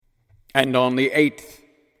And on the 8th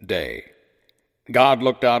day, God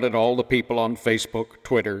looked out at all the people on Facebook,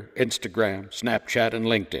 Twitter, Instagram, Snapchat, and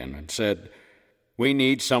LinkedIn and said, "We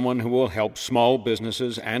need someone who will help small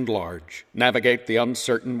businesses and large navigate the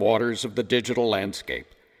uncertain waters of the digital landscape,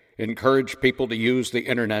 encourage people to use the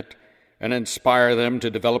internet, and inspire them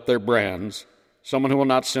to develop their brands, someone who will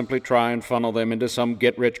not simply try and funnel them into some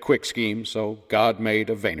get-rich-quick scheme." So God made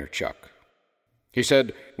a Vaynerchuk. He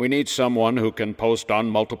said, "We need someone who can post on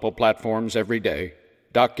multiple platforms every day,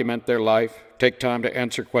 document their life, take time to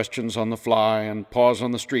answer questions on the fly, and pause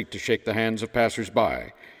on the street to shake the hands of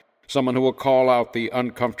passers-by. Someone who will call out the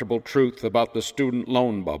uncomfortable truth about the student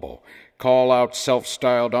loan bubble, call out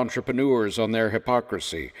self-styled entrepreneurs on their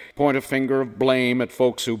hypocrisy, point a finger of blame at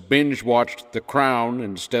folks who binge-watched The Crown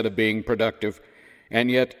instead of being productive,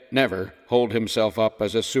 and yet never hold himself up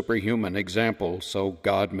as a superhuman example, so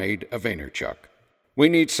God made a Vaynerchuk. We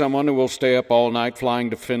need someone who will stay up all night flying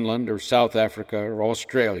to Finland or South Africa or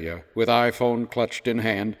Australia with iPhone clutched in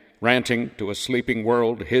hand, ranting to a sleeping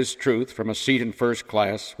world his truth from a seat in first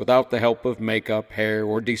class without the help of makeup, hair,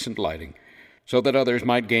 or decent lighting, so that others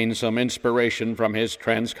might gain some inspiration from his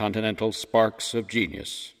transcontinental sparks of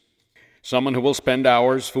genius. Someone who will spend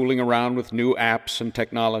hours fooling around with new apps and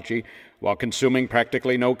technology while consuming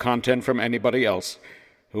practically no content from anybody else,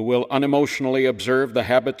 who will unemotionally observe the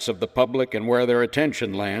habits of the public and where their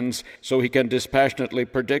attention lands so he can dispassionately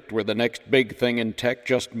predict where the next big thing in tech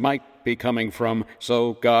just might be coming from,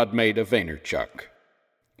 so God made a Vaynerchuk.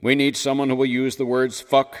 We need someone who will use the words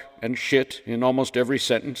fuck and shit in almost every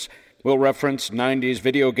sentence, will reference 90s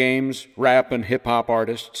video games, rap and hip-hop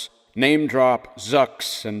artists, name-drop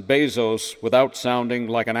Zucks and Bezos without sounding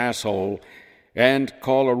like an asshole, and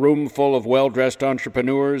call a room full of well-dressed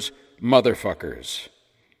entrepreneurs motherfuckers.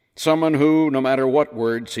 Someone who, no matter what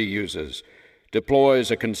words he uses,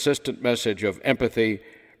 deploys a consistent message of empathy,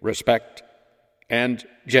 respect, and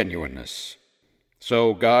genuineness.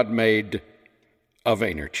 So God made a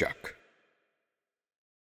Vaynerchuk.